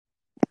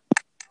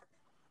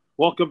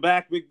Welcome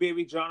back, Big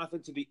Baby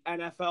Jonathan, to the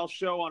NFL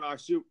show on our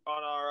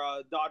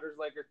Dodgers,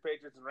 Lakers,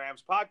 Patriots, and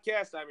Rams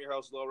podcast. I'm your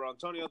host, Laura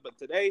Antonio, but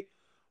today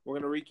we're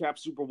going to recap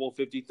Super Bowl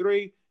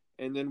 53,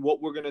 and then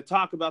what we're going to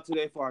talk about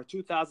today for our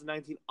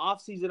 2019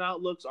 offseason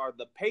outlooks are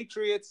the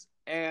Patriots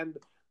and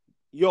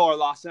your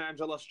Los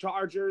Angeles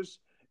Chargers,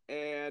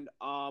 and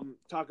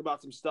talk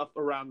about some stuff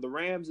around the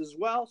Rams as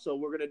well. So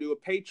we're going to do a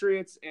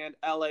Patriots and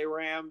LA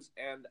Rams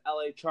and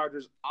LA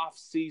Chargers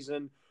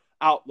offseason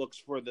outlooks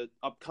for the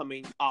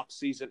upcoming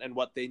offseason and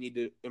what they need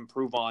to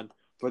improve on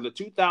for the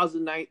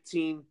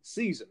 2019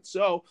 season.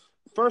 So,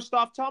 first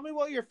off, tell me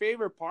what your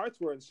favorite parts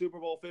were in Super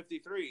Bowl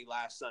 53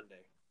 last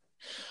Sunday.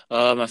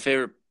 My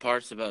favorite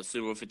parts about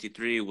Super Bowl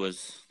 53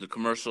 was the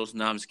commercials.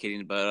 No, I'm just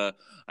kidding. But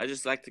I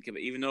just liked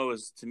even though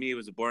to me it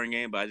was a boring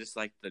game, but I just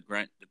liked the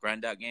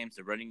grind out games,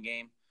 the running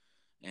game.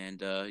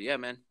 And, yeah,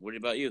 man, what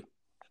about you?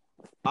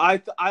 I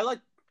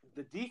like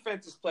the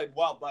defenses played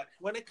well, but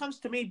when it comes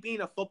to me being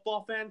a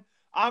football fan,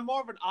 I'm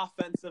more of an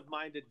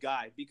offensive-minded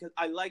guy because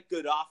I like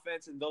good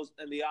offense, and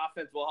the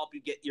offense will help you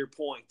get your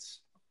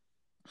points.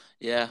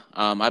 Yeah,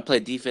 I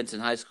played defense in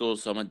high school,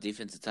 so I'm a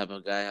defensive type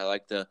of guy. I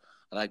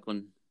like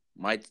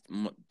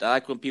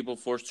when people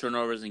force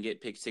turnovers and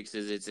get pick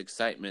sixes. It's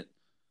excitement.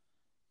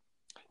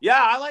 Yeah,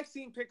 I like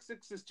seeing pick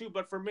sixes too,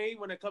 but for me,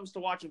 when it comes to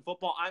watching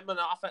football, I'm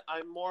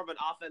more of an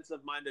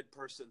offensive-minded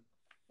person.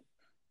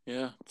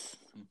 Yeah, it's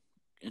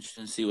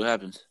interesting to see what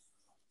happens.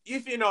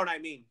 If you know what I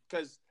mean,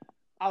 because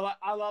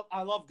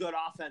I love good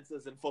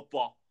offenses in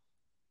football.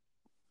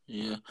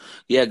 Yeah.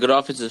 Good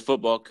offensive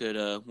football could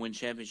win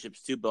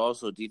championships too, but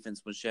also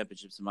defense wins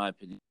championships, in my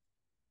opinion.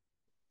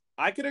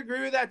 I could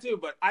agree with that too,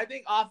 but I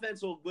think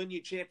offense will win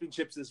you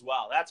championships as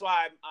well. That's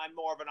why I'm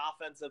more of an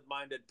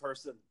offensive-minded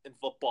person in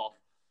football.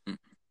 Mm.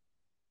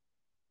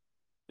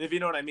 If you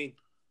know what I mean.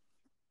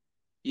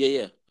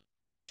 Yeah.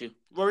 What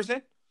were you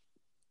saying?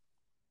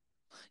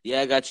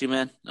 Yeah, I got you,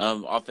 man.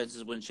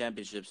 Offenses win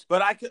championships.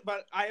 But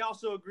I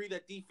also agree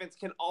that defense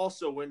can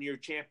also win your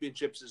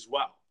championships as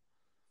well.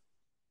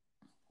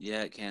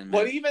 Yeah, it can, man.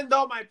 But even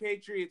though my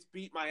Patriots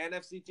beat my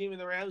NFC team in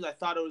the Rams, I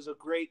thought it was a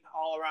great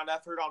all-around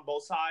effort on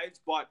both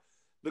sides. But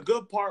the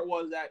good part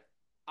was that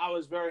I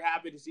was very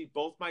happy to see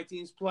both my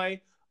teams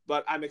play.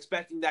 But I'm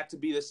expecting that to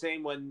be the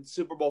same when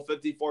Super Bowl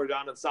 54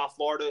 down in South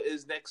Florida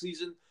is next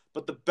season.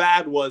 But the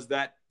bad was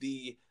that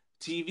the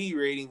TV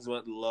ratings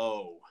went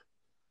low.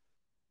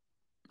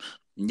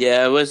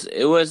 Yeah, it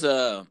was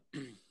a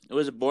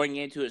boring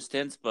game to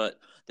extent, but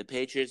the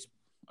Patriots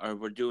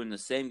were doing the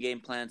same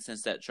game plan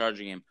since that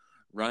Charger game,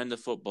 running the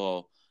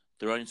football,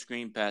 throwing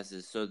screen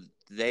passes, so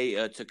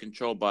they took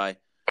control by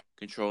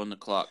controlling the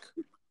clock.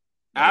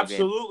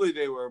 Absolutely,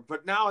 they were.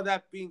 But now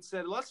that being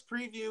said, let's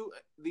preview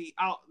the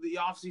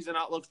offseason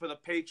outlooks for the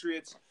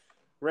Patriots,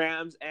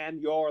 Rams, and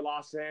your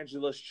Los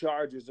Angeles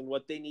Chargers and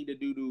what they need to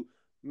do to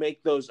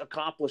make those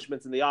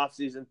accomplishments in the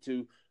offseason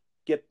to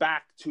get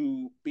back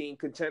to being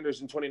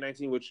contenders in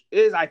 2019, which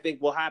I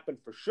think will happen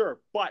for sure.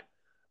 But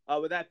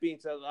with that being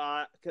said,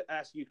 I could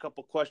ask you a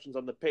couple questions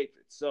on the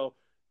Patriots. So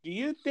do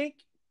you think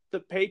the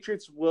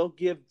Patriots will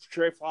give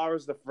Trey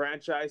Flowers the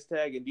franchise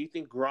tag? And do you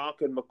think Gronk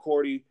and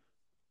McCourty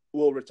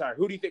will retire?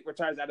 Who do you think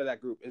retires out of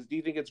that group? Do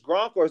you think it's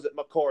Gronk or is it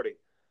McCourty?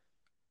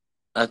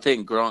 I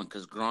think Gronk,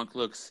 because Gronk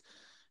looks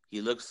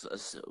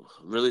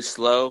really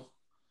slow.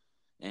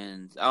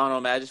 And I don't know,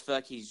 man. I just feel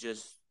like he's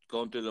just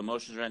going through the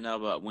motions right now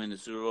about winning the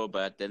Super Bowl,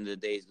 but at the end of the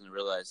day, he's going to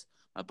realize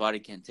my body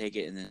can't take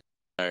it and then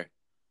retire.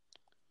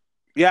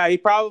 Yeah, he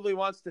probably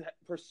wants to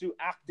pursue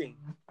acting.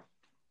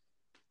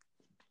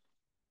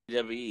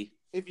 WWE.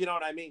 If you know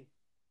what I mean.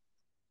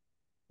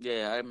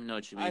 Yeah, I know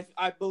what you mean.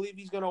 I believe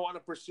he's going to want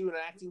to pursue an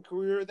acting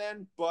career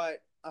then,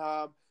 but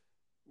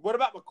what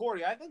about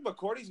McCourty? I think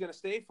McCourty's going to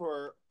stay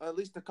for at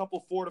least a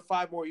couple 4 to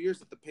 5 more years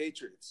with the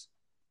Patriots.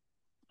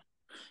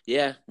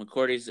 Yeah,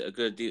 McCourty's a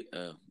good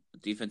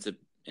defensive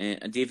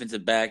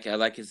back. I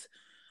like his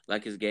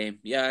game.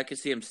 Yeah, I can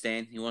see him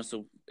staying. He wants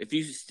to. If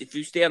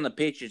you stay on the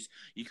Patriots,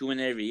 you can win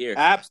every year.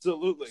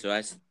 Absolutely. So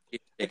I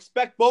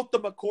expect both the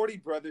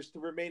McCourty brothers to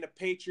remain a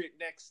Patriot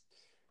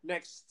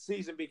next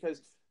season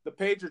because the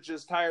Patriots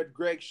just hired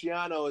Greg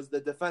Schiano as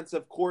the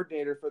defensive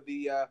coordinator for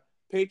the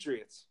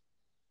Patriots.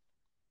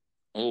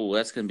 Oh,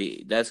 that's gonna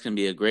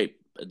be a great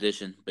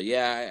addition. But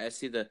yeah, I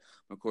see the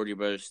McCourty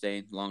brothers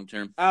staying long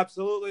term.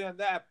 Absolutely on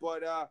that.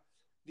 But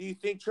do you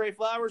think Trey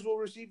Flowers will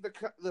receive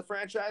the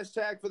franchise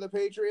tag for the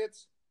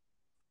Patriots?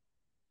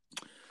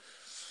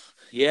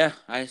 Yeah,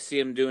 I see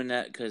him doing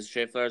that because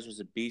Trey Flowers was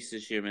a beast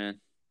this year, man,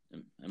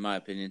 in my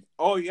opinion.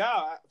 Oh,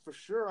 yeah, for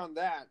sure on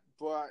that.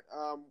 But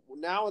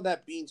now with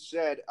that being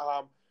said,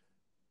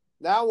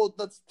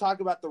 let's talk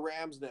about the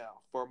Rams now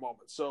for a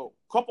moment. So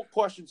a couple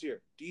questions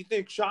here. Do you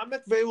think Sean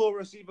McVay will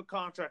receive a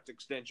contract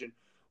extension?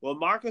 Will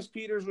Marcus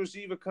Peters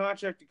receive a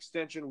contract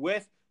extension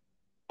with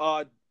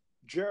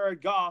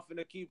Jared Goff and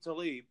Aqib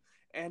Talib?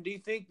 And do you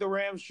think the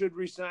Rams should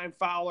re-sign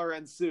Fowler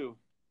and Sue?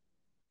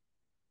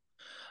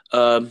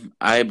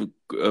 I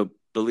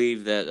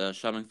believe that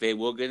Sean McVay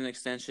will get an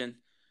extension.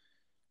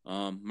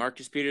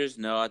 Marcus Peters,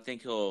 no, I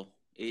think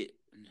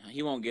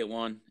he won't get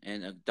one.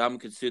 And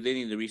Ndamukong Suh, they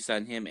need to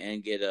re-sign him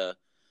and get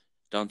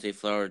Dante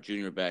Flower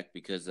Jr. back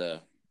because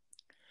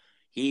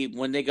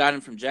when they got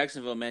him from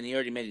Jacksonville, man, he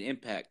already made an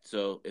impact.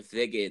 So if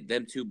they get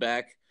them two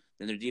back,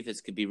 then their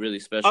defense could be really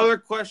special. Other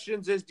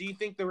questions is, do you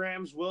think the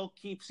Rams will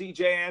keep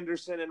C.J.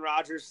 Anderson and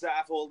Roger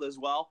Saffold as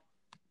well?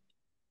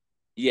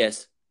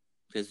 Yes,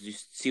 because you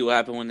see what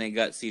happened when they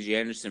got C.J.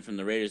 Anderson from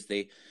the Raiders.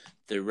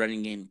 Their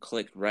running game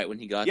clicked right when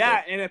he got there.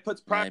 Yeah, and it puts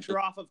pressure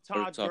off of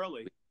Todd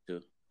Gurley.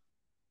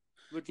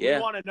 Which we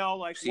want to know,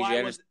 like,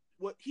 why was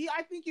he?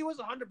 I think he was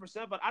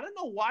 100%, but I don't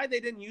know why they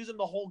didn't use him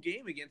the whole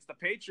game against the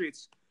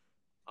Patriots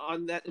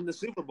in the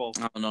Super Bowl.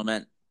 I don't know,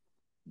 man.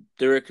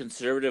 They were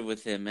conservative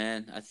with him,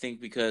 man. I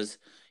think because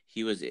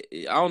he was. I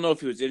don't know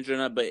if he was injured or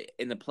not, but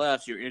in the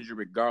playoffs, you're injured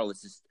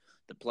regardless. It's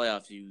the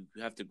playoffs. You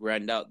have to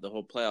grind out the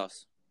whole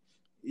playoffs.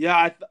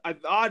 Yeah, I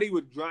thought he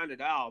would grind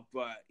it out,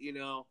 but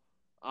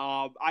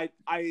I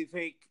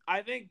think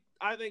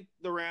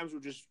the Rams were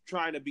just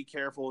trying to be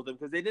careful with him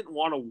because they didn't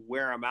want to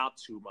wear him out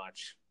too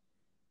much.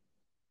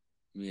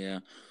 Yeah,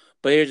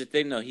 but here's the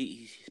thing, though.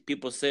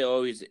 People say,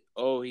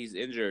 he's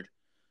injured,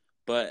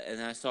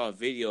 and I saw a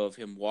video of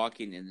him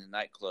walking in the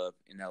nightclub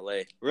in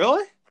L.A.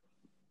 Really?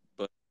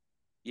 But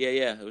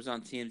yeah, it was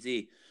on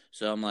TMZ.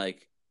 So I'm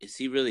like, is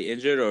he really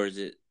injured, or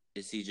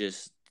is he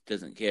just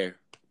doesn't care?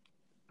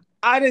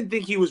 I didn't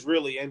think he was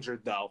really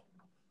injured, though.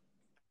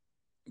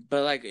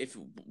 But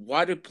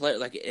why do play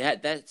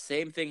that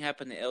same thing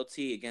happened to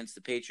LT against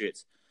the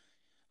Patriots?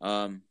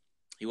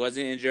 He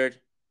wasn't injured.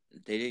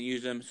 They didn't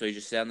use him, so he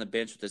just sat on the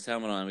bench with his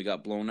helmet on and we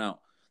got blown out.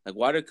 Like,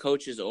 why do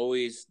coaches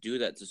always do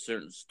that to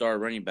certain star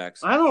running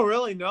backs? I don't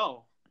really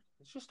know.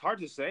 It's just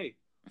hard to say.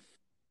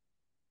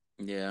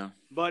 Yeah.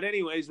 But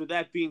anyways, with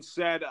that being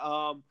said,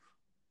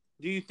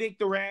 do you think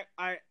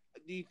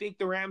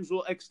the Rams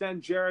will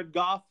extend Jared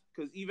Goff?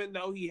 Because even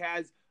though he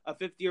has a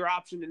 5th-year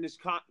option in his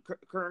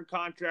current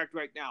contract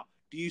right now,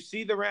 do you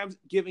see the Rams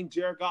giving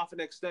Jared Goff an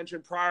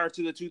extension prior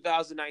to the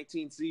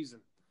 2019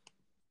 season?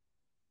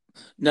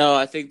 No,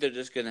 I think they're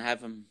just going to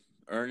have him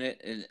earn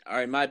it. And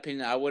in my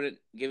opinion, I wouldn't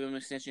give him an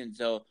extension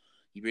until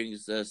he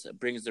brings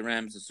the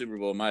Rams to the Super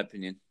Bowl, in my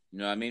opinion. You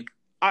know what I mean?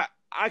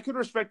 I could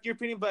respect your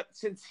opinion, but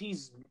since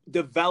he's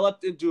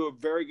developed into a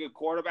very good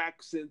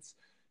quarterback,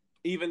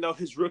 even though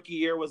his rookie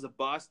year was a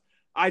bust,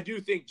 I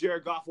do think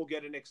Jared Goff will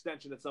get an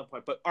extension at some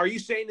point. But are you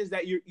saying is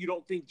that you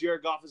don't think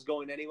Jared Goff is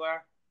going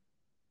anywhere?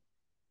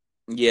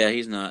 Yeah,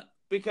 he's not.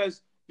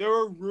 Because there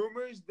were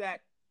rumors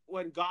that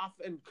when Goff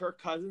and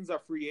Kirk Cousins are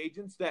free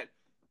agents, that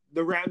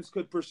the Rams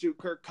could pursue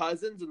Kirk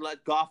Cousins and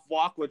let Goff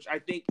walk, which I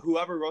think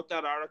whoever wrote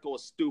that article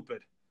was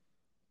stupid.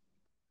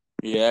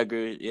 Yeah, I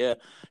agree. Yeah,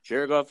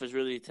 Jared Goff is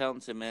really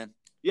talented, man.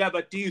 Yeah,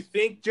 but do you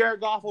think Jared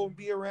Goff will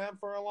be a Ram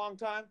for a long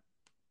time?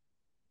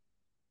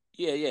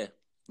 Yeah.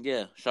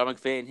 Sean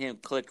McVay and him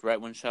clicked right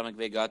when Sean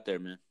McVay got there,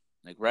 man.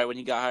 Like, right when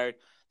he got hired,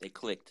 they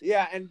clicked.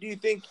 Yeah, and do you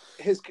think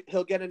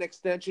he'll get an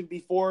extension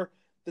before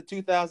the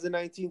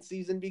 2019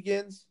 season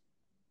begins?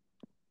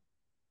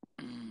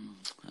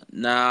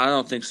 Nah, I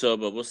don't think so,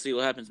 but we'll see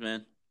what happens,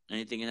 man.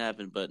 Anything can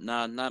happen, but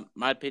not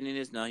my opinion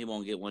is he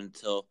won't get one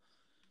until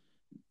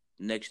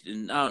next.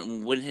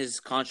 When his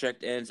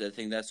contract ends, I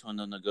think that's when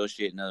they'll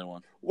negotiate another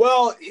one.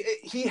 Well,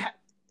 he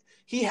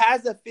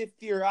has a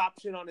 5th-year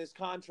option on his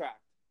contract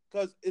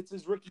because it's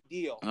his rookie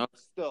deal.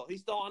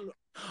 He's still on.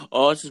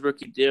 Oh, it's his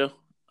rookie deal.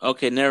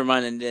 Okay, never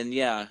mind. And then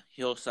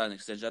he'll sign an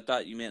extension. I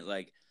thought you meant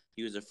like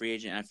he was a free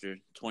agent after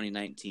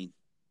 2019.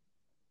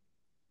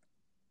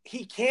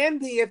 He can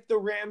be if the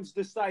Rams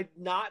decide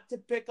not to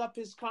pick up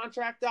his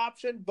contract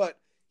option, but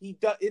he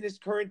does in his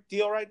current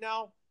deal right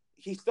now.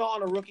 He's still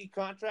on a rookie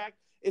contract.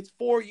 It's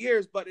 4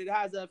 years, but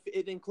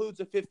it includes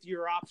a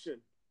 5th-year option.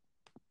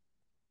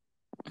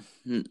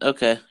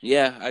 Okay,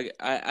 yeah,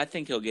 I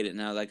think he'll get it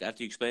now. Like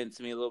after you explain it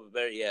to me a little bit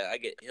better, yeah,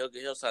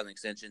 he'll sign an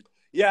extension.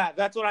 Yeah,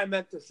 that's what I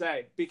meant to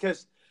say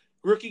because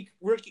rookie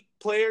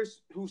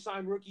players who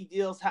sign rookie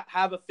deals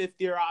have a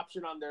 5th-year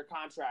option on their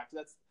contracts.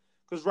 That's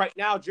because right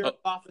now Jared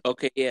Goff.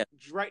 Okay, yeah.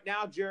 Right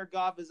now Jared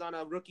Goff is on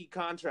a rookie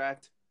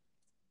contract.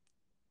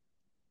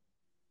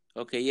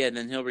 Okay, yeah,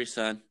 then he'll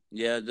resign.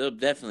 Yeah, they'll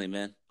definitely,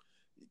 man.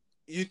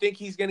 You think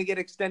he's going to get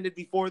extended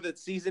before the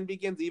season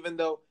begins, even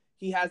though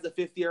he has a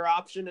 5th-year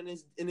option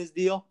in his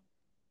deal?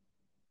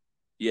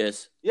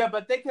 Yes. Yeah,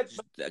 but they could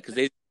because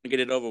they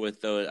get it over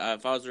with. Though,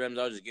 if I was the Rams,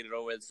 I would just get it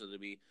over with, so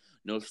there'd be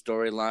no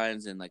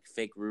storylines and like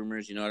fake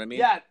rumors. You know what I mean?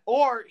 Yeah.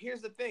 Or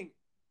here's the thing.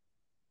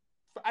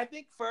 I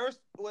think first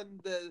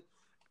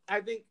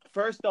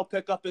they'll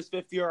pick up his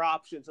 5th-year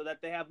option so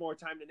that they have more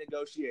time to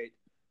negotiate.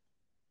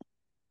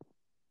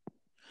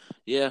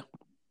 Yeah.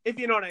 If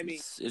you know what I mean.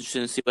 It's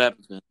interesting to see what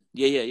happens, man.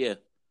 Yeah.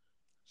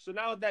 So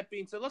now with that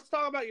being said, let's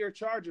talk about your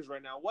Chargers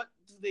right now. What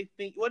do they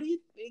think? What do you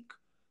think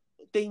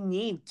they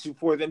need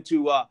for them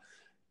to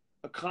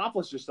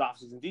accomplish this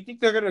offseason? Do you think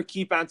they're going to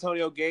keep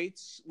Antonio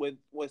Gates with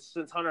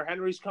since Hunter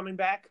Henry's coming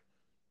back?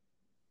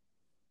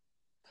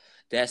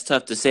 That's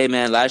tough to say,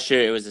 man. Last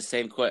year it was the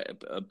same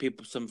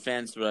people. Some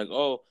fans were like,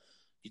 "Oh,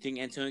 you think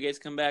Antonio Gates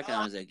come back?" And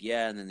I was like,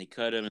 "Yeah." And then they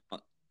cut him.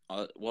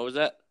 What was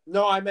that?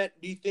 No, I meant,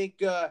 do you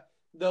think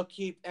they'll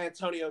keep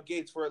Antonio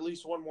Gates for at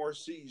least one more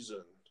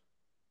season?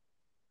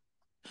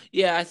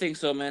 Yeah, I think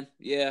so, man.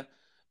 Yeah,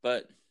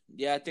 but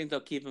yeah, I think they'll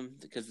keep him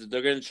because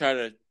they're gonna try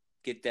to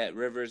get that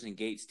Rivers and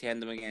Gates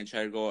tandem again and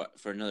try to go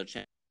for another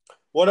chance.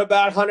 What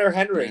about Hunter Man.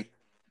 Henry?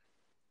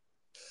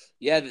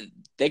 Yeah,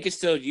 they could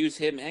still use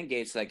him and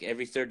Gates like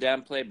every third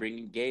down play,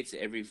 bringing Gates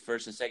every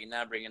first and second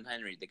down, bringing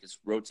Henry. They could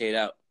rotate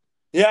out.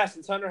 Yeah,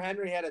 since Hunter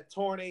Henry had a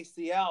torn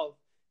ACL,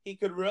 he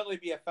could really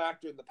be a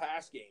factor in the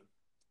pass game.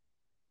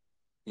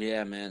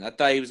 Yeah, man. I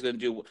thought he was gonna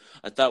do.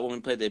 I thought when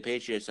we played the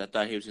Patriots, I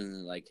thought he was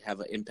gonna like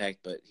have an impact,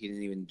 but he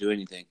didn't even do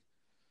anything.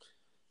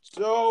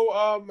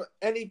 So,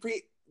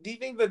 do you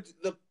think that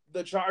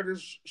the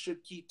Chargers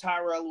should keep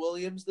Tyrell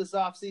Williams this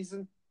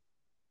offseason?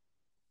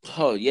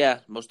 Oh yeah,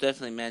 most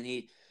definitely, man.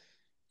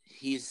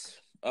 He's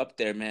up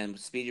there, man.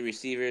 With speedy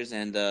receivers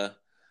and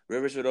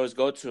Rivers would always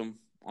go to him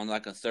on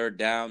like a third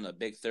down, a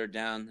big third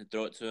down, and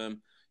throw it to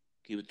him.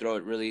 He would throw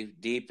it really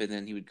deep, and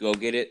then he would go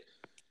get it.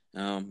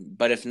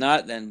 But if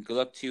not, then good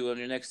luck to you on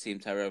your next team,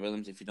 Tyrell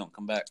Williams, if you don't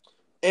come back.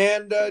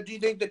 And do you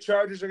think the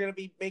Chargers are going to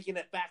be making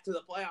it back to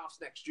the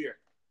playoffs next year,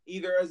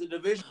 either as a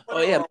division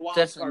winner or a wild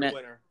card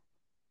winner?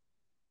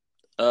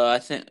 I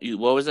think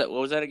what was that?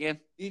 What was that again?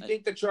 Do you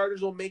think the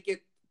Chargers will make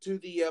it to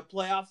the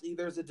playoffs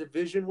either as a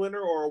division winner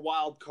or a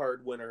wild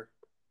card winner?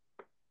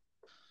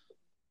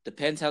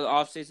 Depends how the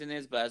offseason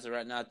is, but as of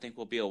right now, I think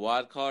we'll be a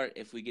wild card.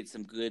 If we get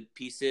some good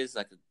pieces,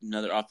 like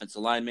another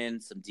offensive lineman,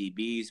 some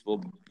DBs,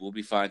 we'll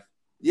be fine.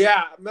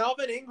 Yeah,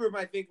 Melvin Ingram,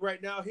 I think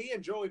right now, he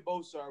and Joey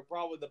Bosa are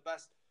probably the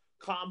best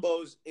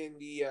combos in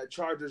the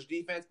Chargers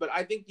defense, but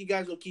I think you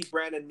guys will keep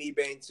Brandon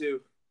Mebane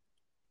too.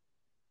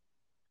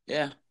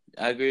 Yeah,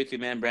 I agree with you,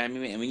 man,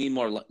 Brandon. And we need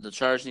more. The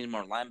Chargers need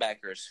more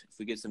linebackers. If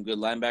we get some good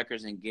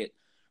linebackers and get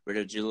rid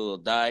of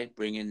Jaleel Dye,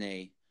 bring in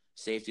a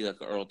safety like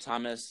Earl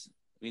Thomas,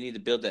 we need to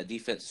build that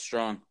defense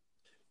strong.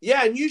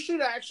 Yeah, and you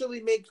should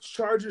actually make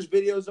Chargers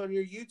videos on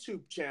your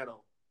YouTube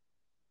channel.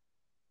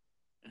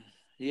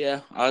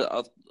 Yeah,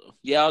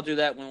 I'll do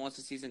that once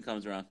the season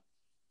comes around.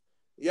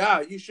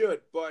 Yeah, you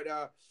should. But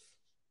I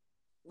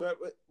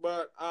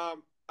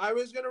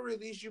was gonna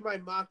release you my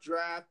mock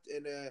draft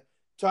and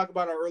talk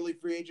about our early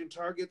free agent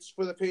targets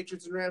for the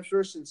Patriots and Rams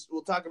first, since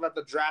we'll talk about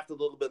the draft a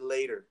little bit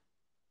later.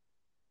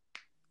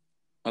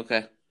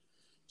 Okay.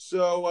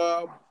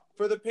 So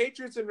for the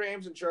Patriots and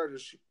Rams and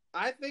Chargers,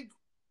 I think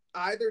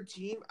either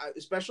team,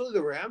 especially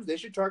the Rams, they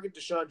should target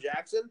Deshaun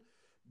Jackson.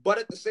 But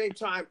at the same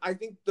time, I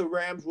think the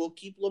Rams will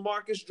keep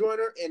LaMarcus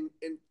Joyner and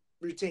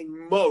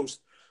retain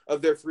most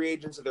of their free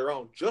agents of their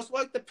own, just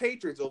like the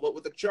Patriots will. But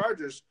with the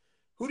Chargers,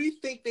 who do you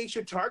think they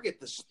should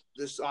target this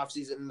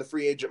offseason in the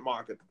free agent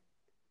market?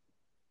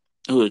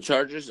 Oh, the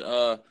Chargers,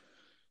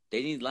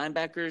 they need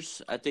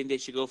linebackers. I think they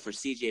should go for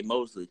C.J.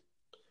 Mosley.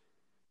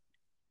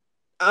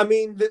 I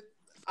mean,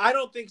 I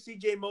don't think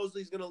C.J.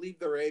 Mosley is going to leave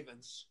the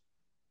Ravens.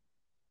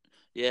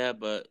 Yeah,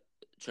 but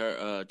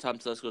Tom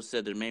Telesco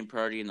said their main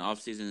priority in the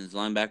offseason is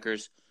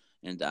linebackers,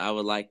 and I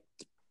would like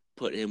to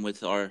put him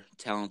with our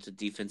talented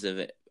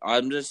defensive. I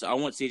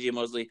want C.J.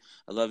 Mosley.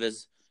 I love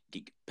his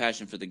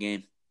passion for the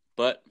game,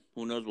 but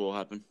who knows what will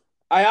happen.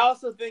 I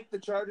also think the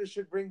Chargers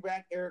should bring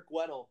back Eric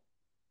Weddle.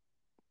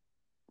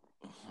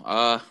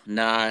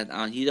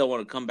 Nah, he don't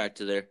want to come back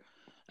to there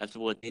after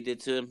what they did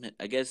to him.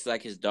 I guess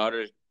like his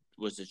daughter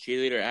was a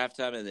cheerleader at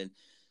halftime, and then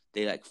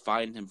they like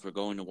fined him for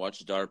going to watch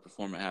his daughter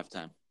perform at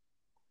halftime.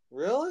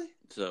 Really?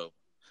 So,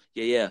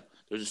 yeah.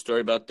 There's a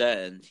story about that,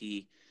 and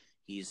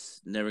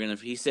he's never gonna.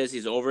 He says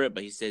he's over it,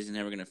 but he says he's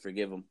never gonna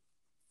forgive him.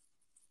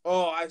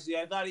 Oh, I see.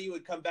 I thought he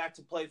would come back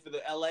to play for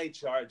the L.A.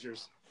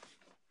 Chargers.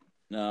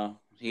 No,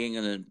 he ain't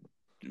gonna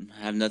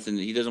have nothing.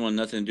 He doesn't want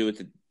nothing to do with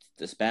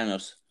the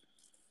Spanos.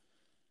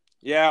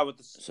 Yeah,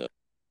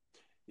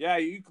 yeah,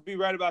 you could be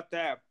right about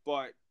that.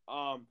 But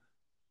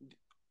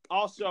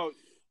also,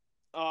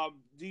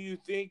 do you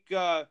think?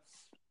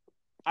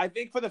 I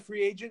think for the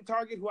free agent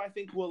target, who I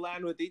think will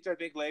land with each, I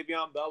think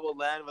Le'Veon Bell will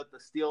land with the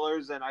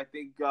Steelers, and I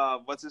think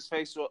what's his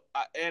face will.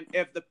 And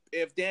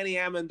if Danny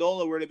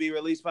Amendola were to be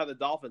released by the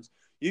Dolphins,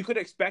 you could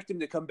expect him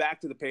to come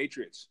back to the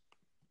Patriots.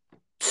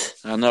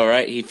 I know,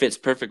 right? He fits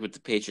perfect with the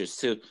Patriots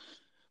too.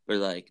 But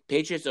like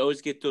Patriots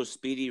always get those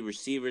speedy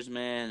receivers,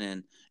 man,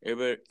 and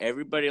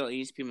everybody on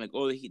ESPN like,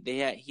 oh, he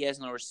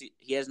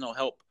has no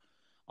help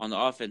on the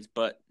offense,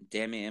 but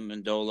Danny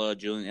Amendola,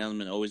 Julian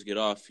Edelman always get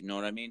off. You know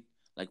what I mean?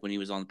 Like when he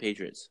was on the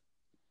Patriots.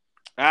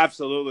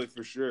 Absolutely,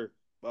 for sure.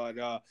 But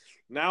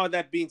now with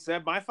that being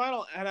said, my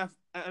final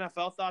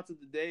NFL thoughts of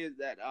the day is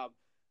that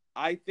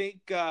I think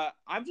I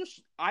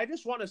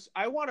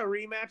want a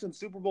rematch in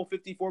Super Bowl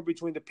 54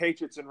 between the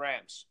Patriots and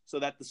Rams, so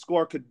that the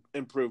score could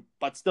improve,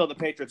 but still the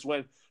Patriots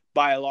win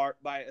by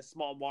a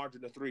small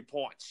margin of 3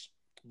 points.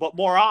 But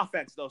more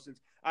offense, though, since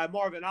I'm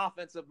more of an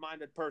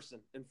offensive-minded person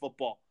in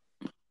football.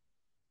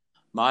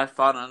 My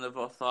final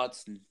NFL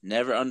thoughts: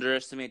 never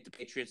underestimate the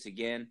Patriots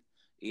again.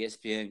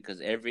 ESPN, because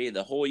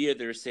the whole year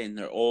they were saying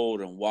they're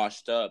old and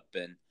washed up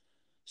and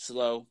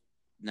slow.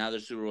 Now they're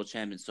Super Bowl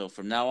champions. So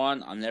from now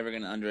on, I'm never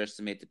going to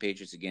underestimate the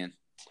Patriots again.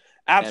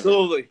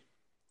 Absolutely.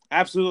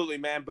 Absolutely,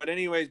 man. But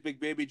anyways, big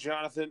baby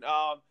Jonathan,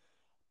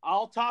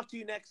 I'll talk to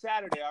you next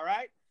Saturday, all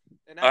right?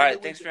 And All have a right.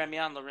 good Thanks for weekend.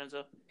 having me on,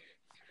 Lorenzo.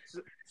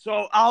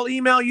 So I'll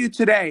email you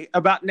today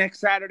about next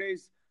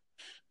Saturday's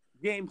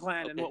game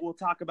plan and Okay. what we'll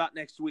talk about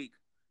next week.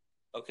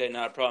 Okay,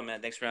 not a problem,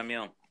 man. Thanks for having me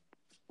on.